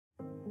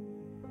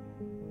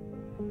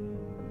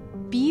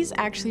Bees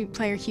actually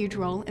play a huge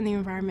role in the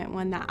environment,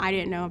 one that I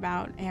didn't know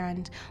about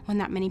and one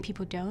that many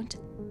people don't.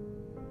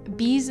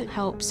 Bees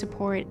help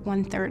support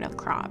 1/3 of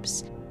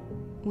crops.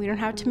 We don't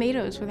have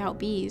tomatoes without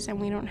bees, and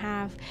we don't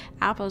have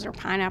apples or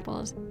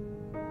pineapples.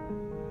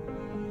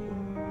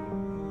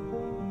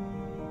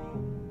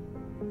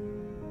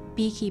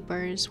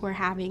 Beekeepers were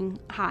having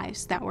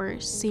hives that were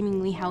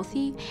seemingly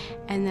healthy,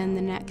 and then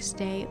the next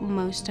day,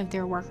 most of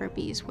their worker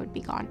bees would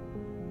be gone.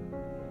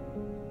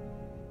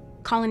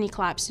 Colony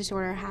collapse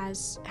disorder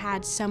has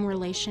had some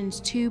relations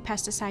to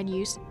pesticide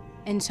use,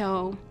 and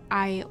so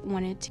I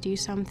wanted to do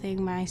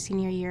something my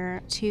senior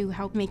year to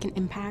help make an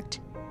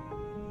impact.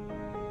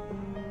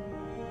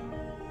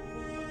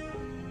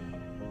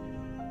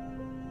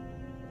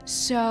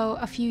 So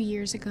a few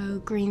years ago,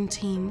 Green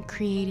Team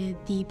created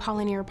the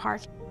Pollinator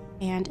Park,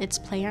 and its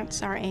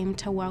plants are aimed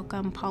to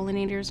welcome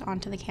pollinators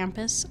onto the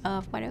campus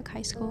of White Oak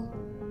High School.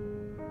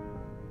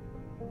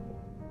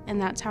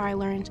 And that's how I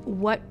learned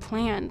what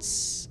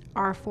plants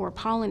are for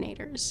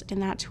pollinators,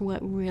 and that's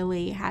what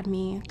really had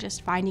me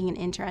just finding an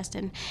interest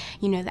in,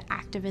 the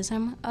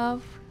activism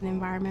of the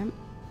environment.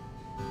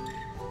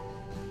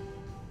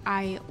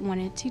 I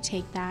wanted to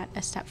take that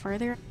a step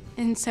further,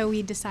 and so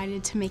we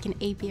decided to make an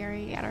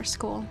apiary at our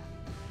school.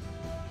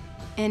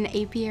 An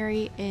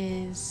apiary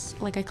is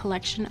like a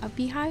collection of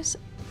beehives.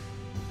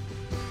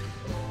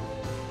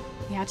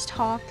 We had to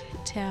talk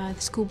to the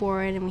school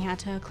board, and we had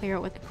to clear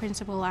it with the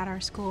principal at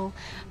our school,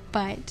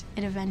 but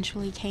it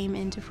eventually came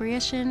into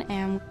fruition,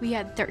 and we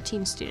had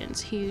 13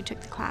 students who took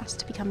the class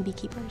to become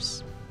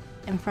beekeepers.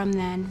 And from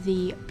then,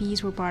 the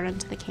bees were brought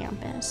onto the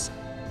campus.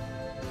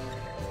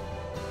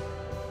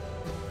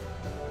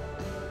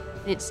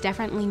 It's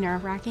definitely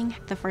nerve-wracking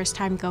the first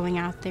time going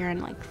out there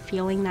and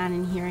feeling that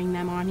and hearing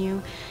them on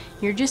you.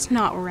 You're just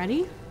not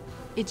ready.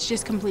 It's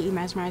just completely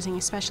mesmerizing,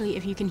 especially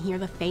if you can hear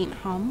the faint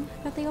hum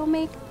that they all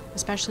make,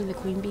 especially the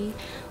queen bee,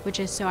 which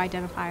is so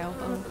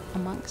identifiable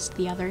amongst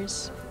the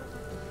others.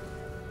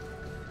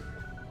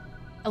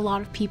 A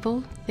lot of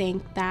people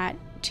think that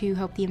to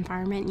help the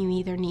environment, you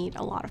either need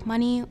a lot of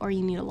money or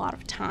you need a lot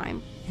of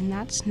time, and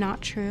that's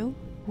not true.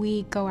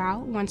 We go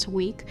out once a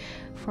week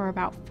for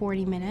about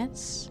 40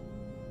 minutes.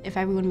 If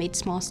everyone made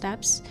small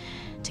steps,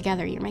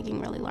 together you're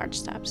making really large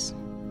steps.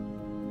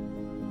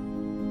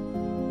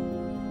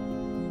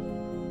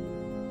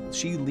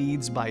 She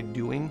leads by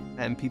doing,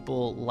 and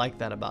people like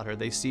that about her.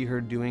 They see her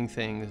doing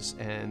things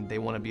and they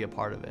want to be a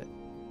part of it.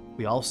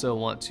 We also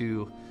want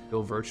to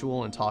go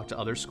virtual and talk to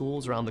other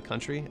schools around the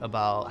country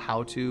about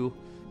how to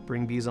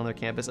bring bees on their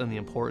campus and the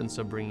importance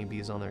of bringing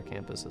bees on their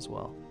campus as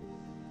well.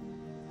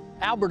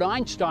 Albert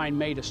Einstein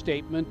made a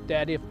statement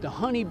that if the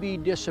honeybee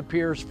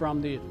disappears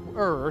from the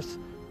earth,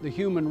 the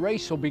human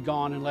race will be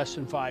gone in less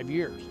than 5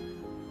 years.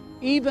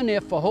 Even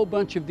if a whole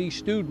bunch of these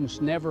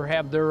students never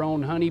have their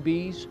own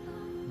honeybees,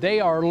 they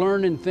are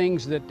learning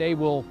things that they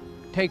will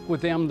take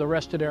with them the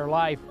rest of their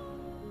life.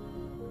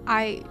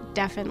 I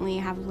definitely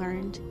have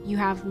learned you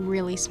have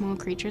really small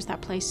creatures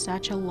that play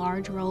such a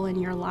large role in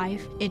your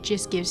life. It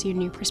just gives you a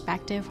new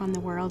perspective on the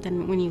world,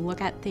 and when you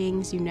look at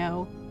things,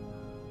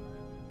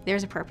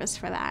 there's a purpose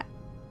for that.